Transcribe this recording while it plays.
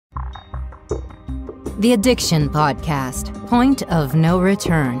The Addiction Podcast, Point of No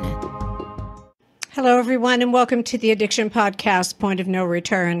Return. Hello, everyone, and welcome to the Addiction Podcast, Point of No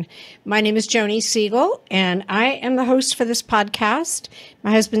Return. My name is Joni Siegel, and I am the host for this podcast. My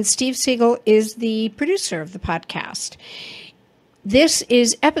husband, Steve Siegel, is the producer of the podcast. This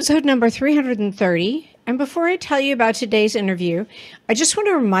is episode number 330. And before I tell you about today's interview, I just want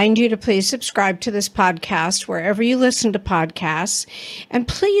to remind you to please subscribe to this podcast wherever you listen to podcasts, and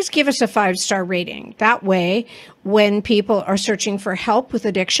please give us a 5-star rating. That way, when people are searching for help with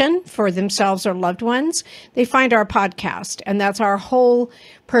addiction for themselves or loved ones, they find our podcast. And that's our whole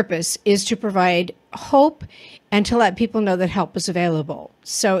purpose, is to provide hope and to let people know that help is available.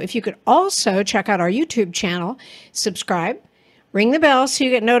 So if you could also check out our YouTube channel, subscribe, ring the bell so you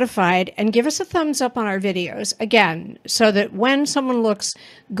get notified, and give us a thumbs up on our videos, again, so that when someone looks,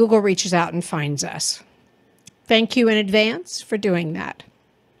 Google reaches out and finds us. Thank you in advance for doing that.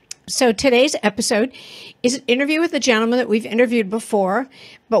 So today's episode is an interview with a gentleman that we've interviewed before,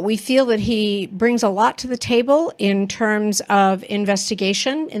 but we feel that he brings a lot to the table in terms of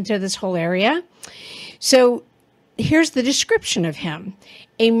investigation into this whole area. So here's the description of him.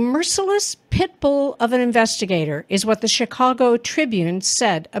 A merciless pit bull of an investigator is what the Chicago Tribune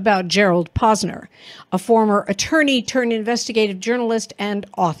said about Gerald Posner, a former attorney turned investigative journalist and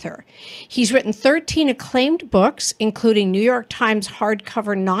author. He's written 13 acclaimed books, including New York Times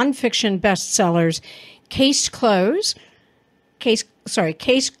hardcover nonfiction bestsellers, Case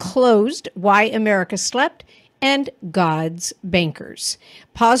Closed, Why America Slept, and God's Bankers.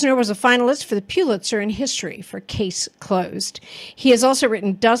 Posner was a finalist for the Pulitzer in history for Case Closed. He has also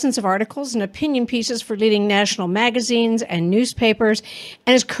written dozens of articles and opinion pieces for leading national magazines and newspapers,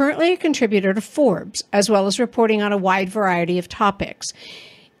 and is currently a contributor to Forbes, as well as reporting on a wide variety of topics.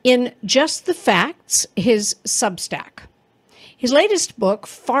 In Just the Facts, his Substack. His latest book,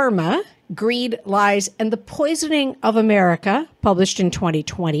 PHARMA, Greed, Lies, and the Poisoning of America, published in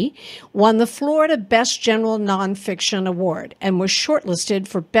 2020, won the Florida Best General Nonfiction Award and was shortlisted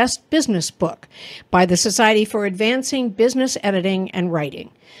for Best Business Book by the Society for Advancing Business Editing and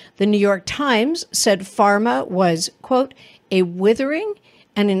Writing. The New York Times said PHARMA was, quote, a withering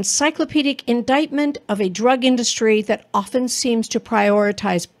and encyclopedic indictment of a drug industry that often seems to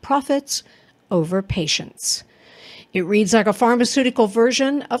prioritize profits over patients. It reads like a pharmaceutical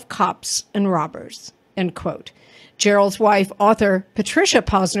version of Cops and Robbers, end quote. Gerald's wife, author Patricia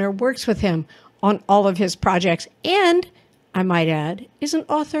Posner, works with him on all of his projects and, I might add, is an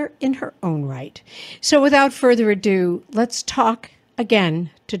author in her own right. So without further ado, let's talk again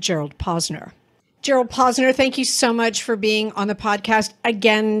to Gerald Posner. Gerald Posner, thank you so much for being on the podcast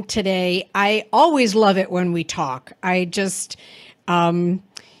again today. I always love it when we talk.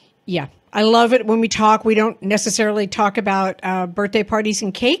 I love it when we talk. We don't necessarily talk about birthday parties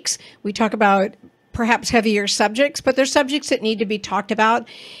and cakes. We talk about perhaps heavier subjects, but there's subjects that need to be talked about.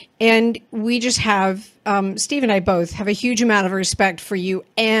 And we just have, Steve and I both have a huge amount of respect for you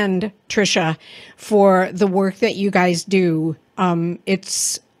and Trisha for the work that you guys do.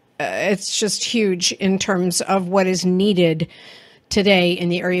 It's just huge in terms of what is needed today in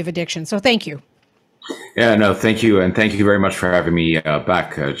the area of addiction. So thank you. Yeah, no, thank you. And thank you very much for having me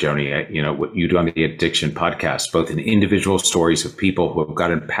back, Joni. What you do on the Addiction Podcast, both in individual stories of people who have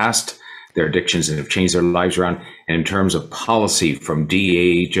gotten past their addictions and have changed their lives around, and in terms of policy, from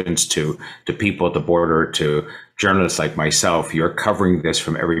DEA agents to people at the border to journalists like myself, you're covering this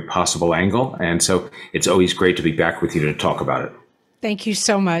from every possible angle. And so it's always great to be back with you to talk about it. Thank you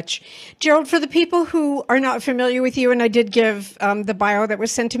so much. Gerald, for the people who are not familiar with you, and I did give the bio that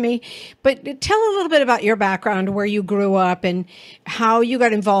was sent to me, but tell a little bit about your background, where you grew up and how you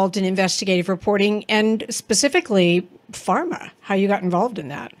got involved in investigative reporting, and specifically PHARMA, how you got involved in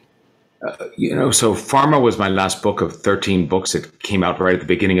that. So PHARMA was my last book of 13 books. It came out right at the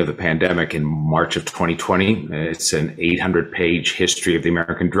beginning of the pandemic in March of 2020. It's an 800-page history of the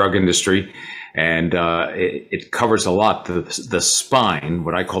American drug industry. And it covers a lot. The spine,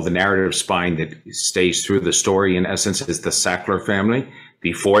 what I call the narrative spine that stays through the story, in essence, is the Sackler family,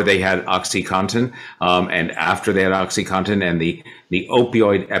 before they had OxyContin, and after they had OxyContin, and the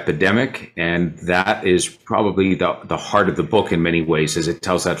opioid epidemic. And that is probably the heart of the book in many ways, as it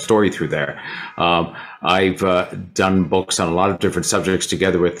tells that story through there. I've done books on a lot of different subjects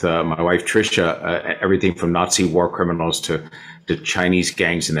together with my wife, Trisha, everything from Nazi war criminals to Chinese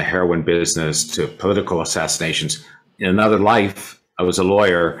gangs in the heroin business to political assassinations. In another life, I was a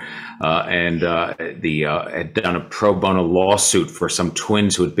lawyer and had done a pro bono lawsuit for some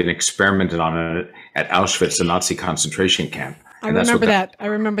twins who had been experimented on at Auschwitz, a Nazi concentration camp. I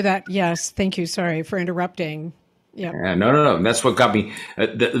remember that. Yes. Thank you. Sorry for interrupting. Yeah. No. And that's what got me.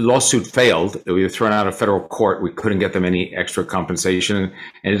 The lawsuit failed. We were thrown out of federal court. We couldn't get them any extra compensation, and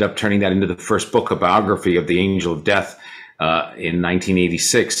ended up turning that into the first book, a biography of the Angel of Death, in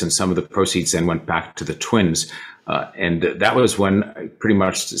 1986. And some of the proceeds then went back to the twins. And that was when I pretty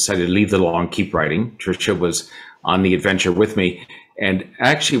much decided to leave the law and keep writing. Tricia was on the adventure with me. And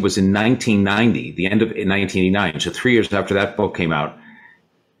actually it was in 1990, the end of 1989, so 3 years after that book came out,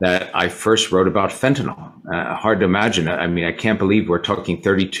 that I first wrote about fentanyl. Hard to imagine. I mean, I can't believe we're talking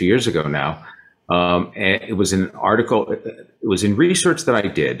 32 years ago now. And it was an article, it was in research that I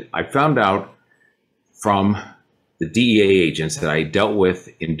did. I found out from the DEA agents that I dealt with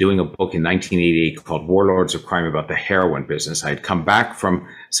in doing a book in 1988 called Warlords of Crime about the heroin business. I had come back from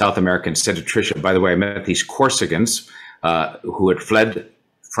South America and said to Tricia, by the way, I met these Corsicans who had fled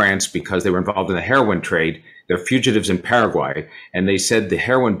France because they were involved in the heroin trade. They're fugitives in Paraguay. And they said the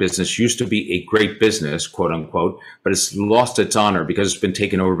heroin business used to be a great business, quote unquote, but it's lost its honor because it's been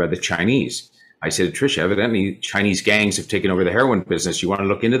taken over by the Chinese. I said to Tricia, evidently Chinese gangs have taken over the heroin business. You want to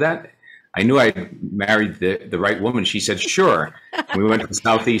look into that? I knew I married the right woman. She said, sure. We went to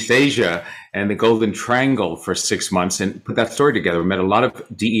Southeast Asia and the Golden Triangle for 6 months and put that story together. We met a lot of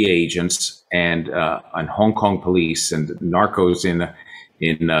DEA agents and Hong Kong police and narcos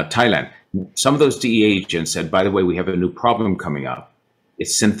in Thailand. Some of those DEA agents said, by the way, we have a new problem coming up.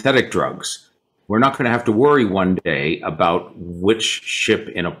 It's synthetic drugs. We're not going to have to worry one day about which ship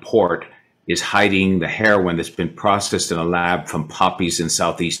in a port is hiding the heroin that's been processed in a lab from poppies in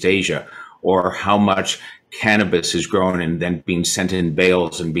Southeast Asia, or how much cannabis is grown and then being sent in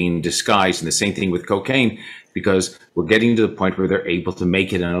bales and being disguised. And the same thing with cocaine, because we're getting to the point where they're able to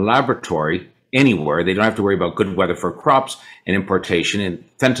make it in a laboratory anywhere. They don't have to worry about good weather for crops and importation. And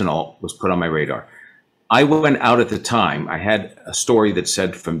fentanyl was put on my radar. I went out at the time. I had a story that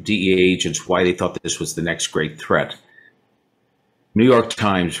said from DEA agents why they thought this was the next great threat. New York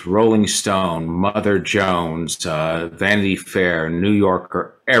Times, Rolling Stone, Mother Jones, Vanity Fair, New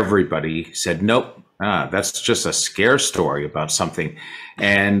Yorker, everybody said, nope, that's just a scare story about something.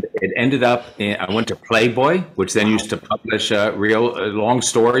 And it ended up, I went to Playboy, which then used to publish real long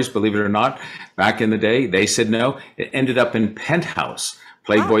stories, believe it or not, back in the day. They said no. It ended up in Penthouse,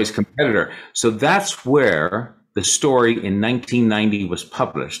 Playboy's competitor. So that's where the story in 1990 was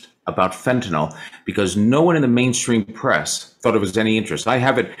published about fentanyl, because no one in the mainstream press thought it was any interest. I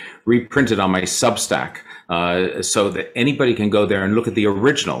have it reprinted on my Substack so that anybody can go there and look at the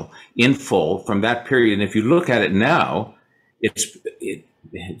original in full from that period. And if you look at it now, it's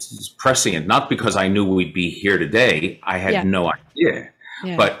prescient, not because I knew we'd be here today. I had no idea.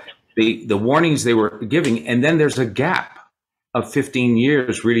 Yeah. But the warnings they were giving, and then there's a gap of 15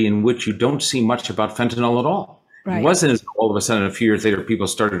 years really in which you don't see much about fentanyl at all. Right. It wasn't as all of a sudden a few years later people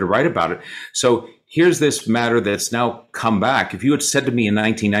started to write about it. So here's this matter that's now come back. If you had said to me in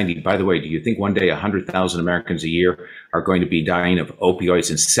 1990, by the way, do you think one day 100,000 Americans a year are going to be dying of opioids,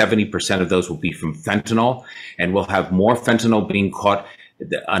 and 70% of those will be from fentanyl, and we'll have more fentanyl being caught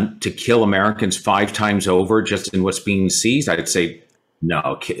to kill Americans 5 times over just in what's being seized? I'd say,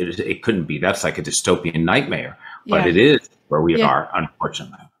 no, it couldn't be. That's like a dystopian nightmare. But it is where we are,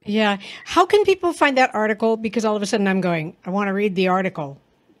 unfortunately. Yeah. How can people find that article? Because all of a sudden I'm going, I want to read the article.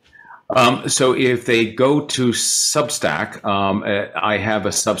 So if they go to Substack, I have a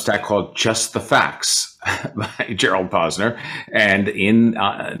Substack called Just the Facts by Gerald Posner. And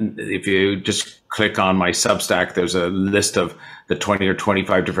if you just click on my Substack, there's a list of the 20 or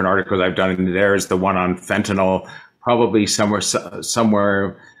 25 different articles I've done. And there's the one on fentanyl, probably somewhere,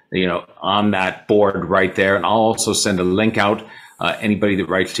 on that board right there. And I'll also send a link out. Anybody that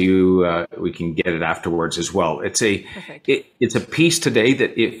writes to you, we can get it afterwards as well. It's a piece today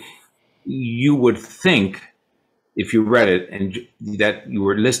that you would think, if you read it, and that you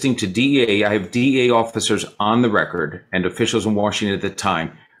were listening to DEA. I have DEA officers on the record and officials in Washington at the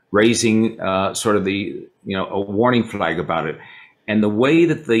time raising sort of a warning flag about it. And the way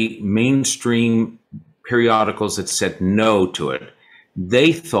that the mainstream periodicals that said no to it,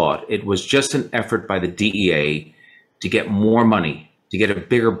 they thought it was just an effort by the DEA to get more money, to get a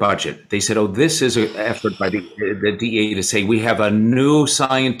bigger budget. They said, oh, this is an effort by the DEA to say, we have a new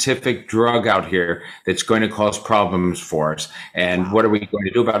scientific drug out here that's going to cause problems for us. And what are we going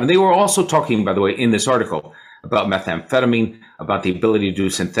to do about it? And they were also talking, by the way, in this article about methamphetamine, about the ability to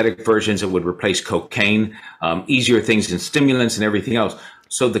do synthetic versions that would replace cocaine, easier things in stimulants and everything else.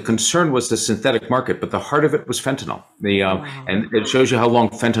 So the concern was the synthetic market, but the heart of it was fentanyl. And it shows you how long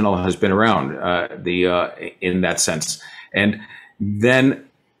fentanyl has been around in that sense. And then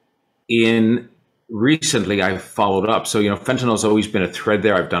in recently I've followed up. So, fentanyl has always been a thread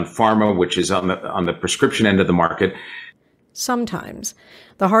there. I've done pharma, which is on the prescription end of the market. Sometimes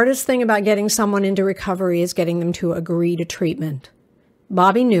the hardest thing about getting someone into recovery is getting them to agree to treatment.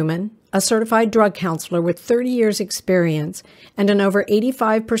 Bobby Newman, a certified drug counselor with 30 years experience and an over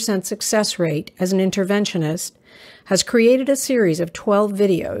 85% success rate as an interventionist, has created a series of 12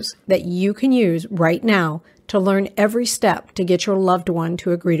 videos that you can use right now to learn every step to get your loved one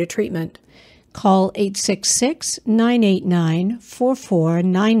to agree to treatment. Call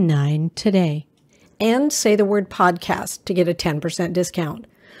 866-989-4499 today and say the word podcast to get a 10% discount.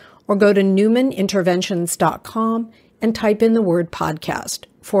 Or go to newmaninterventions.com and type in the word podcast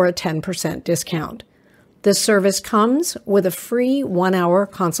for a 10% discount. This service comes with a free 1-hour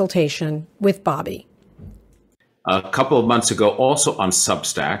consultation with Bobby. A couple of months ago, also on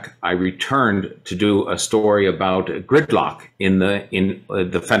Substack, I returned to do a story about gridlock in the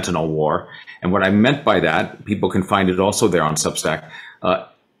fentanyl war. And what I meant by that, people can find it also there on Substack.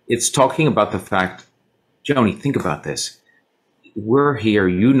 It's talking about the fact, Joni, think about this. We're here,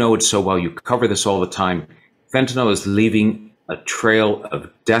 you know it so well, you cover this all the time. Fentanyl is leaving a trail of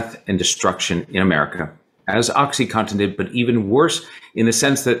death and destruction in America, as OxyContin did, but even worse in the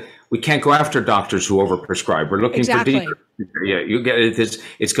sense that we can't go after doctors who overprescribe. We're looking for dealers. Yeah, you get it.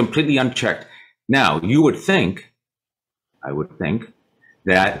 It's completely unchecked. Now, I would think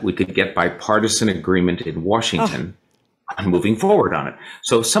that we could get bipartisan agreement in Washington on moving forward on it.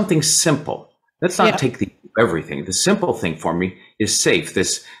 So something simple. Let's not take everything. The simple thing for me is SAFE,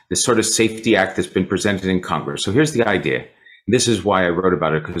 this sort of safety act that's been presented in Congress. So here's the idea. This is why I wrote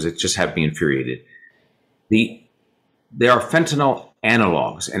about it, because it just had me infuriated. There are fentanyl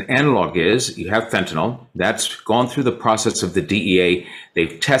analogs. An analog is you have fentanyl that's gone through the process of the DEA.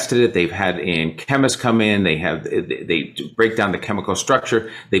 They've tested it. They've had chemists come in. They break down the chemical structure.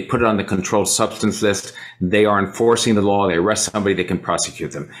 They put it on the controlled substance list. They are enforcing the law. They arrest somebody. They can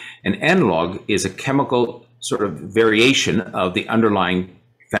prosecute them. An analog is a chemical sort of variation of the underlying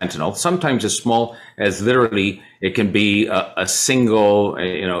fentanyl, sometimes as small as literally it can be a single,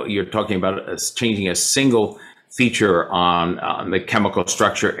 you're talking about changing a single feature on the chemical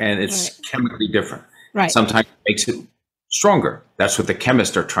structure, and it's chemically different. Right. Sometimes it makes it stronger. That's what the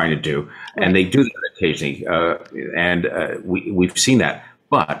chemists are trying to do, and they do that occasionally, and we've seen that.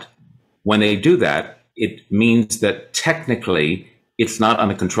 But when they do that, it means that technically it's not on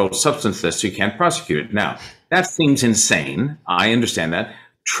the controlled substance list, so you can't prosecute it. Now, that seems insane. I understand that.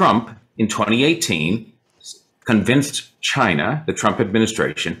 Trump, in 2018, convinced China, the Trump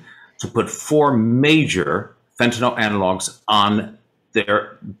administration, to put 4 major fentanyl analogs on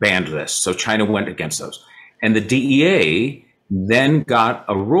their banned list. So China went against those. And the DEA then got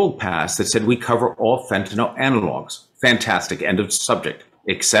a rule passed that said we cover all fentanyl analogs. Fantastic, end of subject.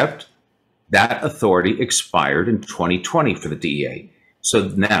 Except that authority expired in 2020 for the DEA. So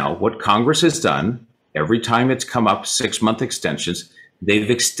now what Congress has done, every time it's come up, 6-month extensions,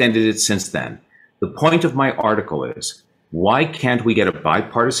 they've extended it since then. The point of my article is, why can't we get a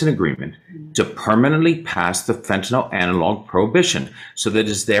bipartisan agreement to permanently pass the fentanyl analog prohibition so that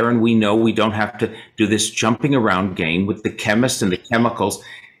it's there and we know we don't have to do this jumping around game with the chemists and the chemicals?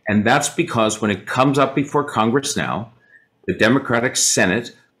 And that's because when it comes up before Congress now, the Democratic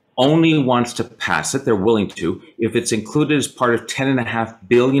Senate only wants to pass it. They're willing to, if it's included as part of $10.5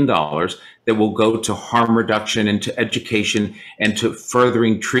 billion that will go to harm reduction and to education and to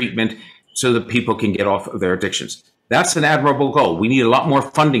furthering treatment so that people can get off of their addictions. That's an admirable goal. We need a lot more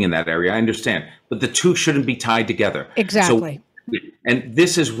funding in that area, I understand. But the two shouldn't be tied together. Exactly. So, and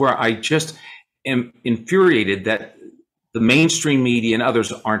this is where I just am infuriated that the mainstream media and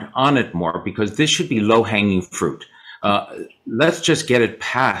others aren't on it more, because this should be low-hanging fruit. Let's just get it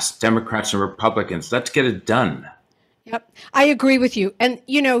past Democrats and Republicans. Let's get it done. Yep, I agree with you. And,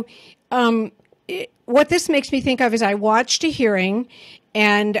 what this makes me think of is I watched a hearing,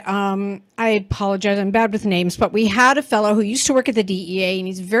 and I apologize, I'm bad with names, but we had a fellow who used to work at the DEA, and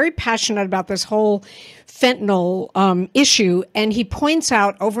he's very passionate about this whole fentanyl issue. And he points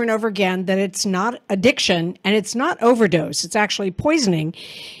out over and over again that it's not addiction and it's not overdose. It's actually poisoning.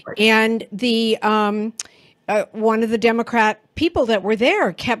 Right. And the one of the Democrat people that were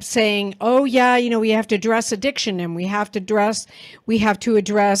there kept saying, "Oh yeah, we have to address addiction, and we have to address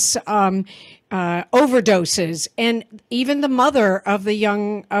overdoses." And even the mother of the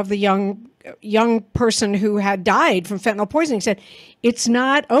young person who had died from fentanyl poisoning said, "It's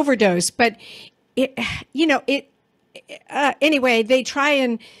not overdose." But anyway, they try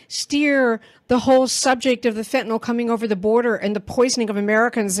and steer the whole subject of the fentanyl coming over the border and the poisoning of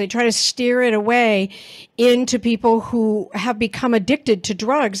Americans. They try to steer it away into people who have become addicted to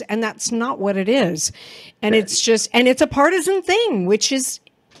drugs, and that's not what it is. And it's a partisan thing, which is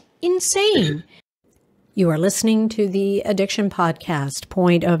insane. You are listening to the Addiction Podcast,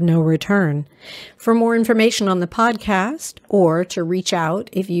 Point of No Return. For more information on the podcast, or to reach out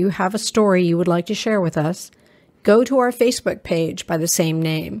if you have a story you would like to share with us, go to our Facebook page by the same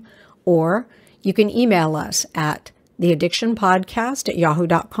name, or you can email us at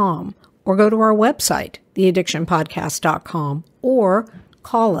theaddictionpodcast@yahoo.com, or go to our website, theaddictionpodcast.com, or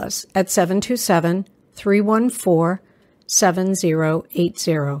call us at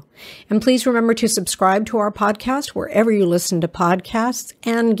 727-314-7080. And please remember to subscribe to our podcast wherever you listen to podcasts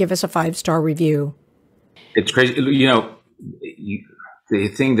and give us a 5-star review. It's crazy. The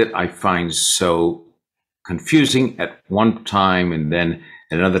thing that I find so confusing at one time and then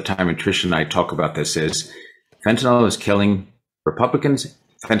at another time, and Tricia and I talk about this, is fentanyl is killing Republicans.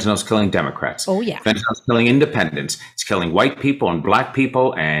 Fentanyl is killing Democrats. Oh, yeah. Fentanyl is killing independents. It's killing white people and black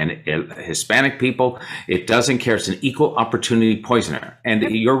people and Hispanic people. It doesn't care. It's an equal opportunity poisoner. And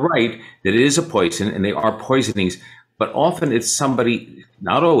you're right that it is a poison and they are poisonings, but often it's somebody,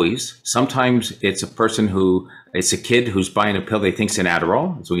 not always, sometimes it's a person it's a kid who's buying a pill they think's an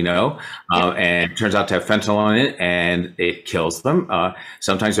Adderall, as we know, and it turns out to have fentanyl in it, and it kills them.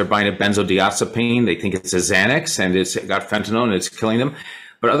 Sometimes they're buying a benzodiazepine, they think it's a Xanax, and it's got fentanyl, and it's killing them.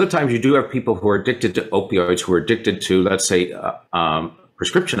 But other times you do have people who are addicted to opioids, who are addicted to, let's say,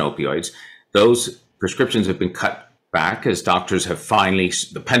 prescription opioids. Those prescriptions have been cut back as doctors have finally,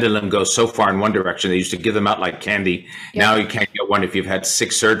 the pendulum goes so far in one direction. They used to give them out like candy. Yeah. Now you can't get one if you've had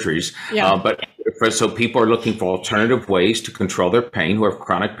 6 surgeries. Yeah. So people are looking for alternative ways to control their pain, who have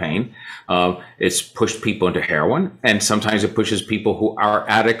chronic pain. It's pushed people into heroin, and sometimes it pushes people who are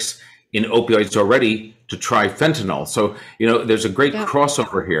addicts in opioids already to try fentanyl. So, there's a great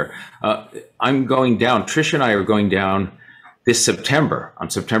crossover here. I'm going down, Tricia and I are going down this September,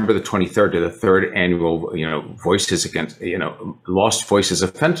 on September the 23rd, to the 3rd annual, Voices Against, Lost Voices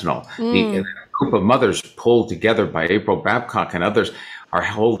of Fentanyl. The group of mothers pulled together by April Babcock and others are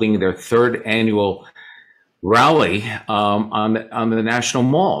holding their 3rd annual rally on the National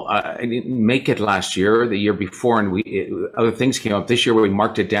Mall. I didn't make it last year, the year before, and other things came up. This year we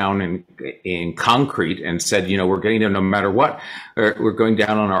marked it down in concrete and said, we're getting there no matter what. We're going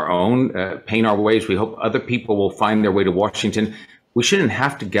down on our own, paying our ways. We hope other people will find their way to Washington. We shouldn't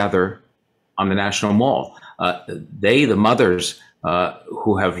have to gather on the National Mall. The mothers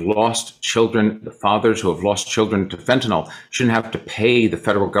who have lost children, the fathers who have lost children to fentanyl, shouldn't have to pay the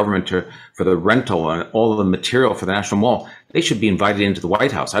federal government for the rental and all of the material for the National Mall. They should be invited into the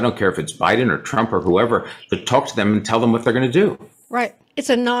White House. I don't care if it's Biden or Trump or whoever, to talk to them and tell them what they're going to do. Right. It's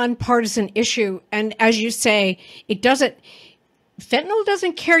a nonpartisan issue. And as you say, fentanyl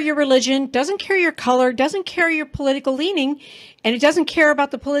doesn't care your religion, doesn't care your color, doesn't care your political leaning, and it doesn't care about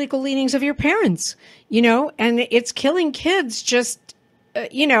the political leanings of your parents, and it's killing kids just,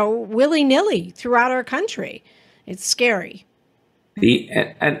 willy-nilly throughout our country. It's scary.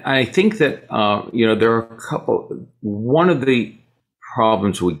 And I think that, there are one of the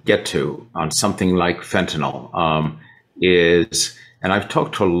problems we get to on something like fentanyl is, and I've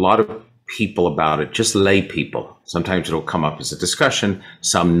talked to a lot of people about it, just lay people. Sometimes it'll come up as a discussion.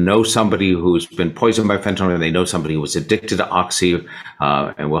 Some know somebody who's been poisoned by fentanyl, and they know somebody who was addicted to oxy,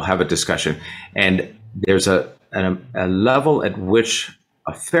 and we'll have a discussion. And there's a level at which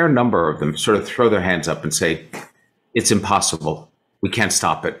a fair number of them sort of throw their hands up and say, it's impossible. We can't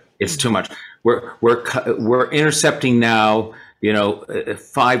stop it. It's too much. We're intercepting now,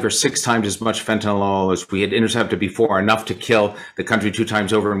 5 or 6 times as much fentanyl as we had intercepted before, enough to kill the country 2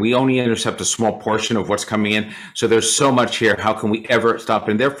 times over. And we only intercept a small portion of what's coming in. So there's so much here. How can we ever stop?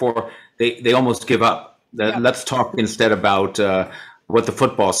 And therefore, they almost give up. Let's talk instead about what the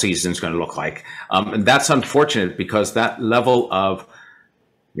football season is going to look like. And that's unfortunate, because that level of,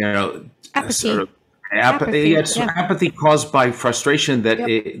 apathy. Sort of apathy caused by frustration that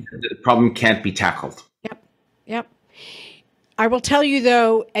the problem can't be tackled. Yep. I will tell you,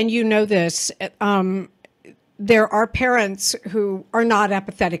 though, and you know this, there are parents who are not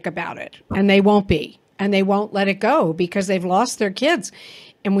apathetic about it, and they won't be, and they won't let it go because they've lost their kids.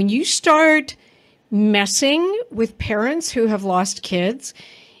 And when you start messing with parents who have lost kids,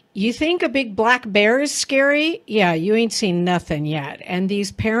 you think a big black bear is scary? Yeah, you ain't seen nothing yet. And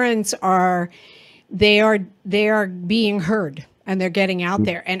these parents are being heard, and they're getting out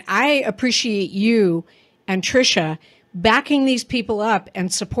there. And I appreciate you and Tricia backing these people up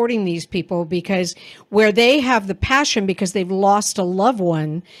and supporting these people, because where they have the passion because they've lost a loved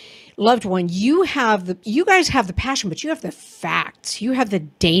one, you guys have the passion, but you have the facts, you have the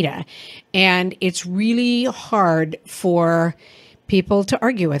data, and it's really hard for people to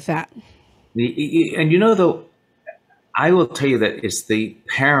argue with that. And though, I will tell you that it's the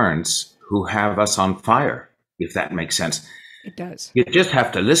parents who have us on fire, if that makes sense. It does. You just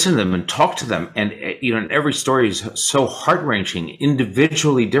have to listen to them and talk to them. And, and every story is so heart-wrenching,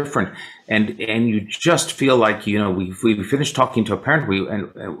 individually different. And you just feel like, we finish talking to a parent,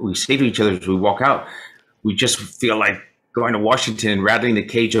 we say to each other as we walk out, we just feel like going to Washington and rattling the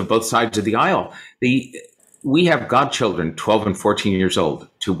cage of both sides of the aisle. We have godchildren, 12 and 14 years old,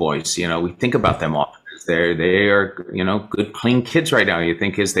 2 boys. We think about them often. They are, good, clean kids right now. You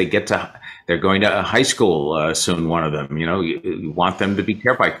think as they get to, they're going to high school soon, one of them, you want them to be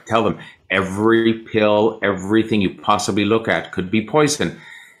careful. I tell them every pill, everything you possibly look at could be poison.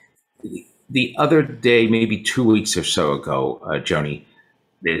 The other day, maybe 2 weeks or so ago, Joni,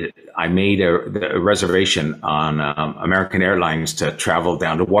 I made a reservation on American Airlines to travel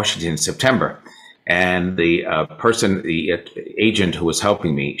down to Washington in September. And the agent who was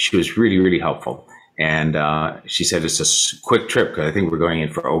helping me, she was really, really helpful. And she said, it's a quick trip because I think we're going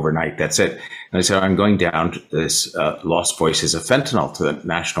in for overnight. That's it. And I said, I'm going down to this Lost Voices of Fentanyl to the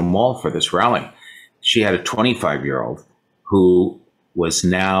National Mall for this rally. She had a 25-year-old who was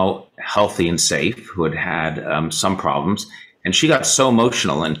now healthy and safe, who had some problems. And she got so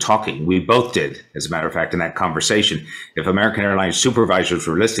emotional in talking. We both did, as a matter of fact, in that conversation. If American Airlines supervisors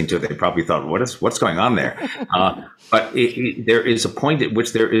were listening to it, they probably thought, what's going on there? But there is a point at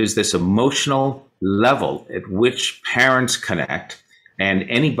which there is this emotional level at which parents connect, and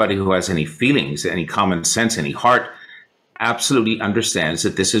anybody who has any feelings, any common sense, any heart, absolutely understands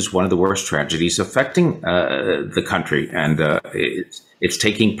that this is one of the worst tragedies affecting the country, and it's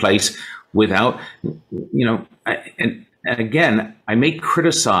taking place without, and again, I may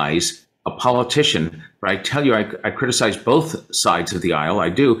criticize a politician, but I tell you, I criticize both sides of the aisle. I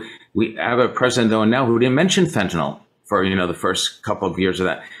do. We have a president, though, now who didn't mention fentanyl for, the first couple of years of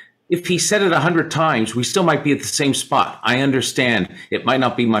that. If he said it 100 times, we still might be at the same spot. I understand it might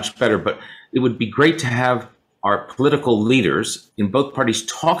not be much better, but it would be great to have our political leaders in both parties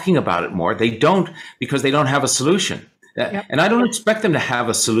talking about it more. They don't, because they don't have a solution. Yep. And I don't expect them to have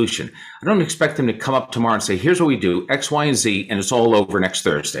a solution. I don't expect them to come up tomorrow and say, here's what we do, X, Y, and Z, and it's all over next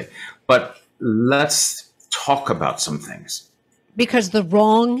Thursday. But let's talk about some things. Because the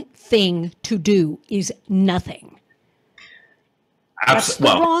wrong thing to do is nothing. That's the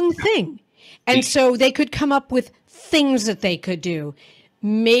wrong thing. And so they could come up with things that they could do.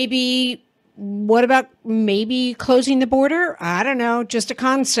 Maybe, what about maybe closing the border? I don't know, just a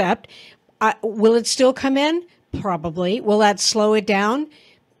concept. Will it still come in? Probably. Will that slow it down?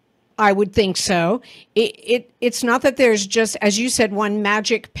 I would think so. It's not that there's just, as you said, one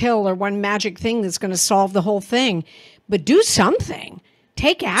magic pill or one magic thing that's going to solve the whole thing, but do something.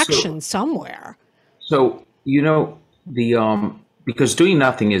 Take action somewhere. So, because doing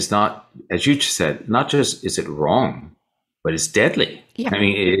nothing is not, as you just said, not just is it wrong, but it's deadly. Yeah. I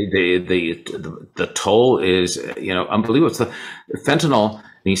mean, the toll is, unbelievable. It's the fentanyl.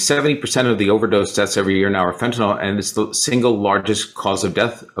 70% of the overdose deaths every year now are fentanyl, and it's the single largest cause of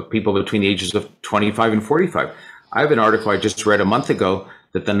death of people between the ages of 25 and 45. I have an article I just read a month ago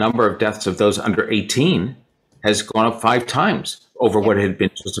that the number of deaths of those under 18 has gone up 5 times over what it had been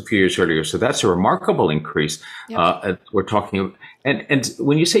just a few years earlier. So that's a remarkable increase. We're talking, and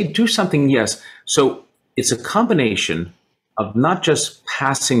when you say do something, yes. So it's a combination of not just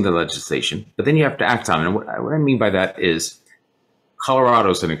passing the legislation, but then you have to act on it. And what I mean by that is,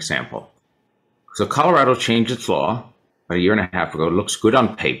 Colorado's an example. So Colorado changed its law about 1.5 years ago. It looks good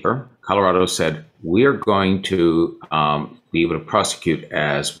on paper. Colorado said, we are going to be able to prosecute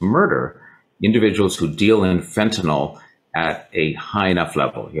as murder individuals who deal in fentanyl at a high enough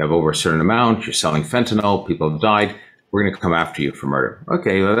level. You have over a certain amount, you're selling fentanyl, people have died, we're going to come after you for murder.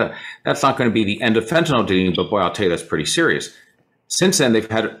 Okay, well, that's not going to be the end of fentanyl dealing, but boy, I'll tell you, that's pretty serious. Since then, they've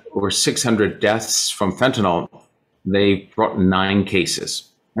had over 600 deaths from fentanyl. They brought 9 cases.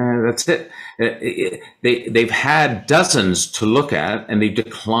 That's it. They've had dozens to look at, and they've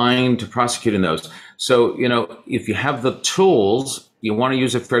declined to prosecute in those. So, if you have the tools, you want to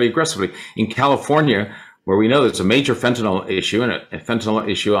use it fairly aggressively. In California, where we know there's a major fentanyl issue and a fentanyl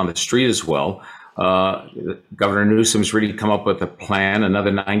issue on the street as well, Governor Newsom's really come up with a plan,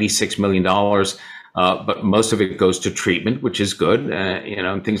 another $96 million, but most of it goes to treatment, which is good,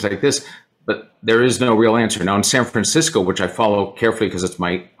 and things like this. But there is no real answer. Now, in San Francisco, which I follow carefully because it's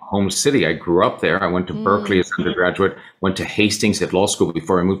my home city. I grew up there. I went to Berkeley as an undergraduate, went to Hastings at law school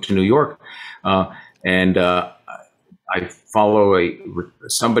before I moved to New York. I follow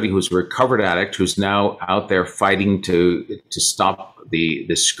somebody who's a recovered addict who's now out there fighting to stop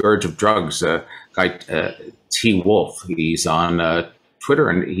the scourge of drugs. Guy T. Wolf. He's on Twitter,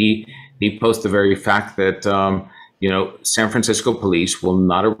 and he posts the very fact that San Francisco police will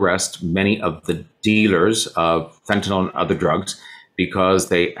not arrest many of the dealers of fentanyl and other drugs because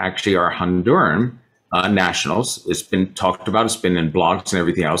they actually are Honduran nationals. It's been talked about. It's been in blogs and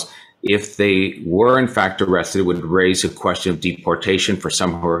everything else. If they were in fact arrested, it would raise a question of deportation for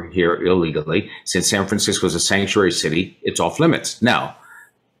some who are here illegally. Since San Francisco is a sanctuary city, it's off limits. Now,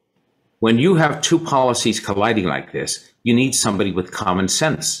 when you have two policies colliding like this, you need somebody with common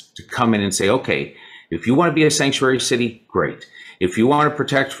sense to come in and say, okay, if you want to be a sanctuary city, great. If you want to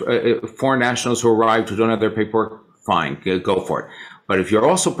protect foreign nationals who arrived who don't have their paperwork, fine, go for it. But if you're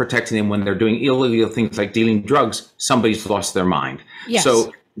also protecting them when they're doing illegal things like dealing drugs, somebody's lost their mind. Yes.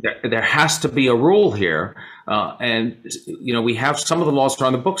 So there has to be a rule here. And we have some of the laws are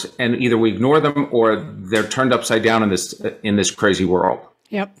on the books, and either we ignore them or they're turned upside down in this crazy world.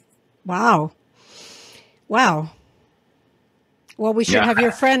 Yep. Wow. Well, we should have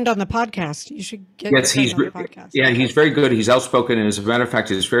your friend on the podcast. You should get your friend on the podcast. Yeah, he's very good. He's outspoken. And as a matter of fact,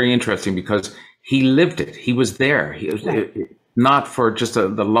 it's very interesting because he lived it. He was there. He was not for just the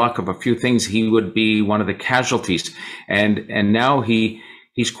luck of a few things. He would be one of the casualties. And now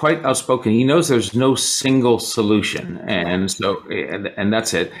he's quite outspoken. He knows there's no single solution. And so, and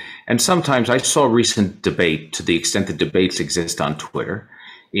that's it. And sometimes I saw a recent debate, to the extent that debates exist on Twitter,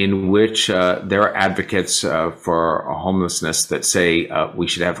 in which there are advocates for homelessness that say we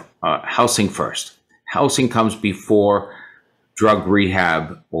should have housing first. Housing comes before drug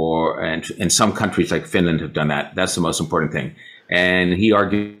rehab, and in some countries like Finland have done that. That's the most important thing. And he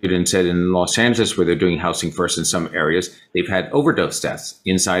argued and said in Los Angeles, where they're doing housing first in some areas, they've had overdose deaths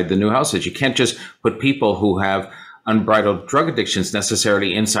inside the new houses. You can't just put people who have unbridled drug addictions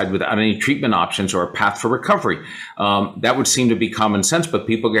necessarily inside without any treatment options or a path for recovery. That would seem to be common sense, but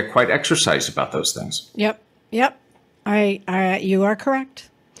people get quite exercised about those things. Yep. You are correct.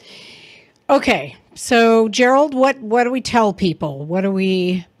 Okay, so Gerald, what do we tell people? What do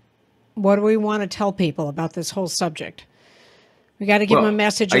we want to tell people about this whole subject? We got to give them a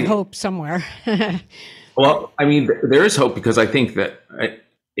message of hope somewhere. Well, I mean, there is hope because I think that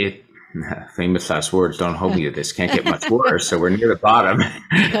famous last words, don't hold me to this, can't get much worse. So we're near the bottom.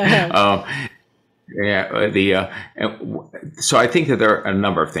 So I think that there are a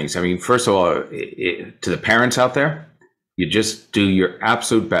number of things. I mean, first of all, to the parents out there, you just do your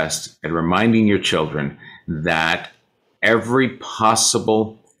absolute best at reminding your children that every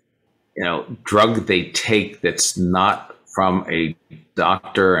possible, drug they take that's not from a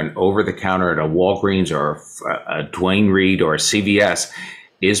doctor and over the counter at a Walgreens or a Duane Reade or a CVS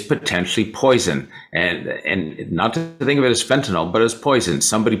is potentially poison. And not to think of it as fentanyl, but as poison.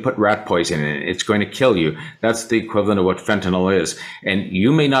 Somebody put rat poison in it. It's going to kill you. That's the equivalent of what fentanyl is. And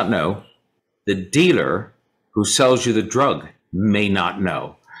you may not know. The dealer who sells you the drug may not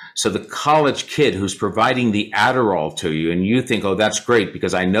know. So the college kid who's providing the Adderall to you, and you think, oh, that's great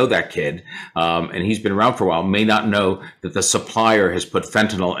because I know that kid, and he's been around for a while, may not know that the supplier has put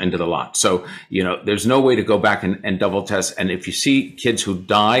fentanyl into the lot. So, there's no way to go back and double test. And if you see kids who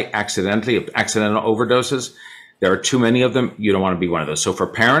die accidentally of accidental overdoses, there are too many of them. You don't want to be one of those. So for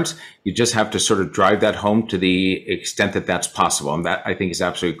parents, you just have to sort of drive that home to the extent that that's possible. And that, I think, is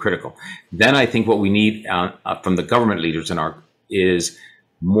absolutely critical. Then I think what we need from the government leaders is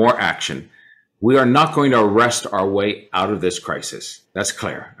more action. We are not going to arrest our way out of this crisis. That's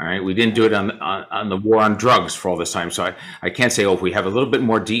clear. All right. We didn't do it on the war on drugs for all this time. So I can't say, if we have a little bit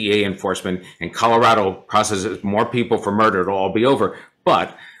more DEA enforcement and Colorado processes more people for murder, it'll all be over.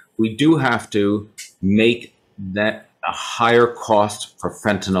 But we do have to make that a higher cost for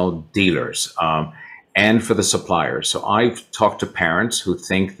fentanyl dealers and for the suppliers. So I've talked to parents who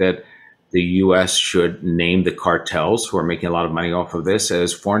think that the U.S. should name the cartels who are making a lot of money off of this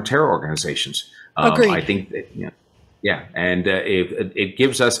as foreign terror organizations. Agreed. I think that, and it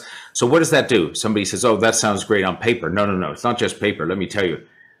gives us. So what does that do? Somebody says, "Oh, that sounds great on paper." No. It's not just paper. Let me tell you.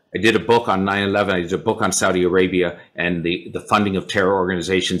 I did a book on 9/11. I did a book on Saudi Arabia and the funding of terror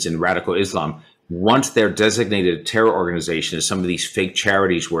organizations in radical Islam. Once they're designated a terror organization as some of these fake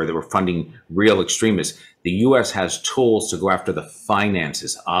charities where they were funding real extremists, the U.S. has tools to go after the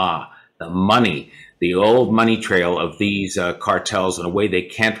finances. The money, the old money trail of these cartels in a way they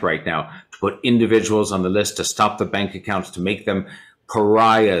can't right now, to put individuals on the list, to stop the bank accounts, to make them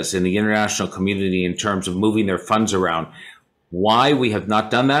pariahs in the international community in terms of moving their funds around. Why we have not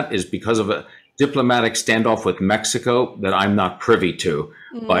done that is because of a diplomatic standoff with Mexico that I'm not privy to,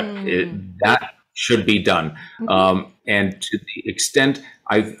 but that should be done. And to the extent,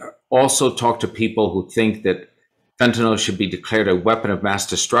 I've also talked to people who think that fentanyl should be declared a weapon of mass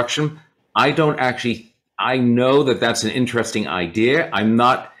destruction. I know that that's an interesting idea. I'm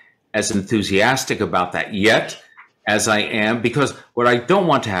not as enthusiastic about that yet as I am, because what I don't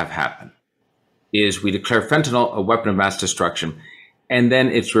want to have happen is we declare fentanyl a weapon of mass destruction, and then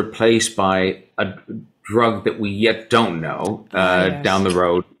it's replaced by a drug that we yet don't know down the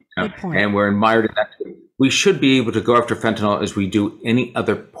road. And we're mired in that. We should be able to go after fentanyl as we do any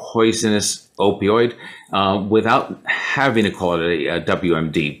other poisonous opioid without having to call it a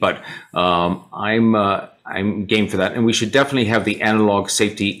WMD. But I'm game for that. And we should definitely have the analog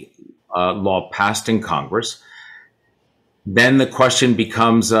safety law passed in Congress. Then the question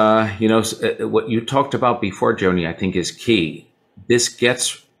becomes, what you talked about before, Joni, I think is key. This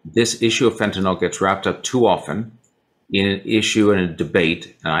issue of fentanyl gets wrapped up too often in an issue and a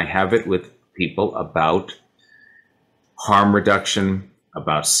debate, and I have it with people about harm reduction,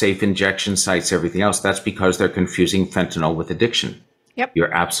 about safe injection sites, everything else. That's because they're confusing fentanyl with addiction. Yep.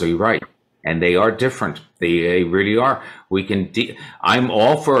 You're absolutely right. And they are different. They really are. I'm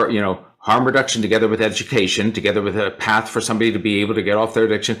all for, harm reduction together with education, together with a path for somebody to be able to get off their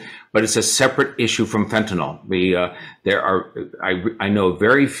addiction, but it's a separate issue from fentanyl. I know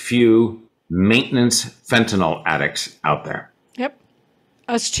very few maintenance fentanyl addicts out there. Yep,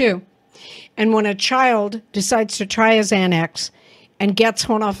 us too. And when a child decides to try a Xanax and gets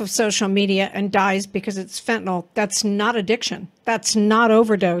one off of social media and dies because it's fentanyl, that's not addiction. That's not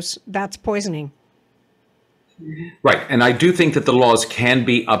overdose. That's poisoning. Right. And I do think that the laws can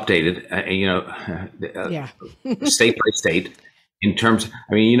be updated, state by state. In terms,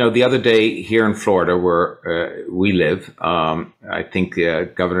 the other day here in Florida, where we live, I think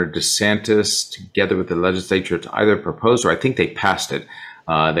Governor DeSantis, together with the legislature, either proposed or I think they passed it.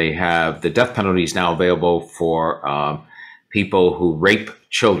 They have the death penalty is now available for people who rape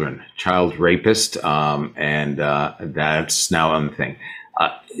children, child rapist, and that's now on the thing.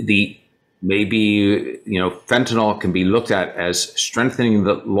 Maybe fentanyl can be looked at as strengthening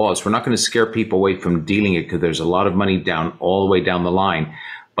the laws. We're not going to scare people away from dealing it because there's a lot of money all the way down the line.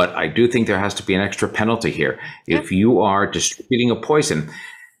 But I do think there has to be an extra penalty here. If you are distributing a poison,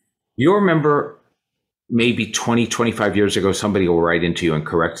 you remember maybe 20, 25 years ago, somebody will write into you and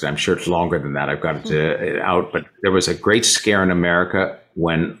correct it. I'm sure it's longer than that. I've got it out. But there was a great scare in America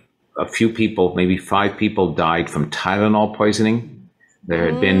when a few people, maybe 5 people, died from Tylenol poisoning.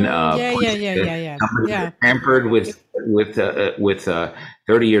 There had been tampered with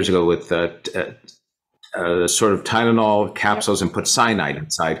 30 years ago with sort of Tylenol capsules and put cyanide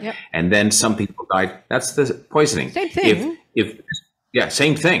inside, and then some people died. That's the poisoning. Same thing.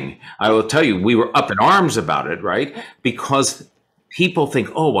 Same thing. I will tell you, we were up in arms about it, right? Because people think,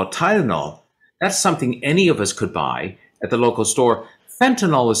 Tylenol, that's something any of us could buy at the local store.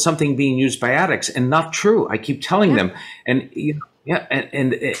 Fentanyl is something being used by addicts, and not true. I keep telling them, and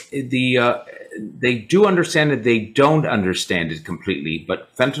they do understand it. They don't understand it completely. But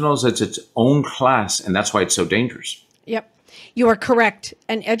fentanyl is its own class, and that's why it's so dangerous. Yep, you are correct.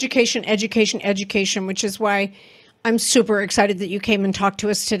 And education, which is why I'm super excited that you came and talked to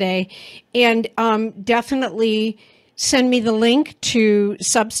us today. And definitely send me the link to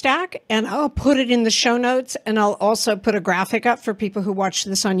Substack, and I'll put it in the show notes. And I'll also put a graphic up for people who watch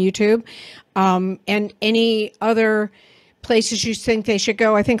this on YouTube, and any other places you think they should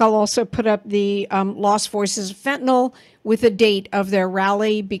go. I think I'll also put up the Lost Voices of Fentanyl with a date of their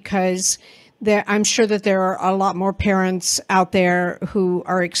rally, because I'm sure that there are a lot more parents out there who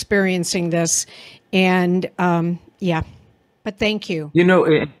are experiencing this. And but thank you.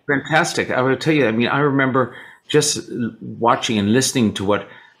 Fantastic. I would tell you, I remember just watching and listening to what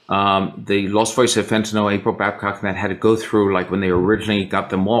the Lost Voices of Fentanyl, April Babcock, and that had to go through, like when they originally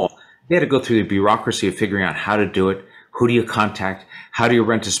got them all. They had to go through the bureaucracy of figuring out how to do it. Who do you contact? How do you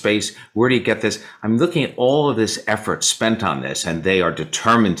rent a space? Where do you get this? I'm looking at all of this effort spent on this, and they are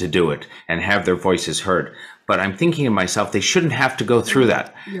determined to do it and have their voices heard. But I'm thinking to myself, they shouldn't have to go through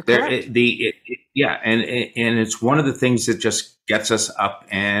that. You're correct. And it's one of the things that just gets us up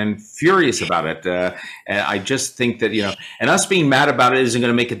and furious about it. And I just think that, and us being mad about it isn't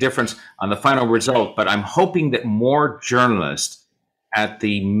going to make a difference on the final result. But I'm hoping that more journalists at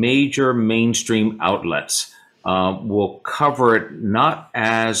the major mainstream outlets will cover it not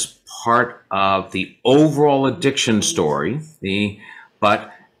as part of the overall addiction story, but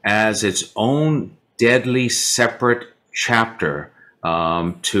as its own deadly separate chapter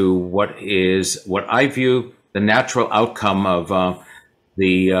to what I view natural outcome of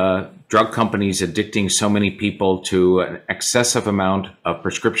the drug companies addicting so many people to an excessive amount of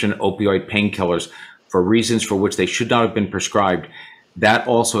prescription opioid painkillers for reasons for which they should not have been prescribed. That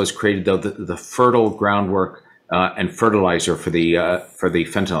also has created the fertile groundwork and fertilizer for the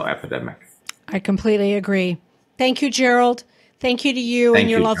fentanyl epidemic. I completely agree. Thank you, Gerald. Thank you to you and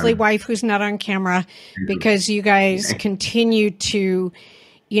your lovely wife who's not on camera, because you guys continue to,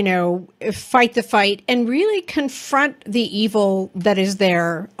 fight the fight and really confront the evil that is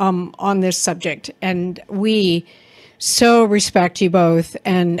there on this subject. And we so respect you both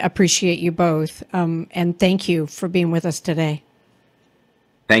and appreciate you both. And thank you for being with us today.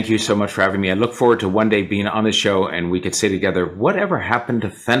 Thank you so much for having me. I look forward to one day being on the show and we could say together, whatever happened to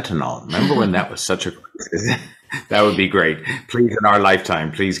fentanyl? Remember when that was such a... That would be great. Please, in our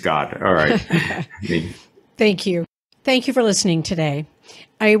lifetime, please, God. All right. Thank you. Thank you for listening today.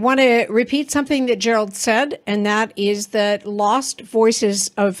 I want to repeat something that Gerald said, and that is that Lost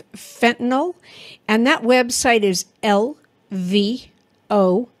Voices of Fentanyl, and that website is lvof.org.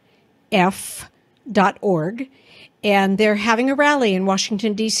 And they're having a rally in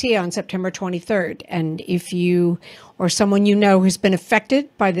Washington, D.C. on September 23rd. And if you or someone you know has been affected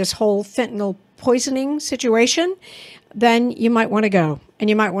by this whole fentanyl poisoning situation, then you might want to go and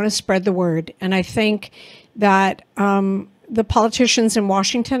you might want to spread the word. And I think that the politicians in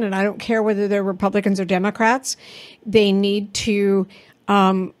Washington, and I don't care whether they're Republicans or Democrats, they need to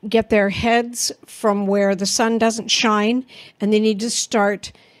get their heads from where the sun doesn't shine, and they need to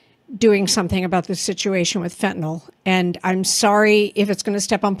start doing something about this situation with fentanyl. And I'm sorry if it's going to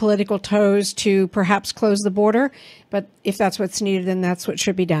step on political toes to perhaps close the border, but if that's what's needed, then that's what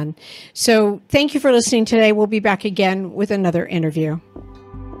should be done. So thank you for listening today. We'll be back again with another interview.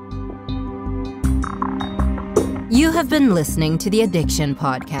 You have been listening to the Addiction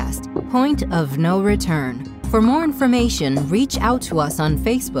Podcast, Point of No Return. For more information, reach out to us on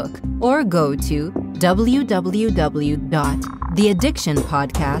Facebook or go to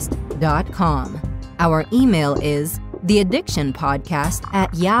www.theaddictionpodcast.com. Our email is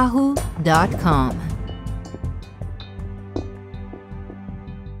theaddictionpodcast@yahoo.com.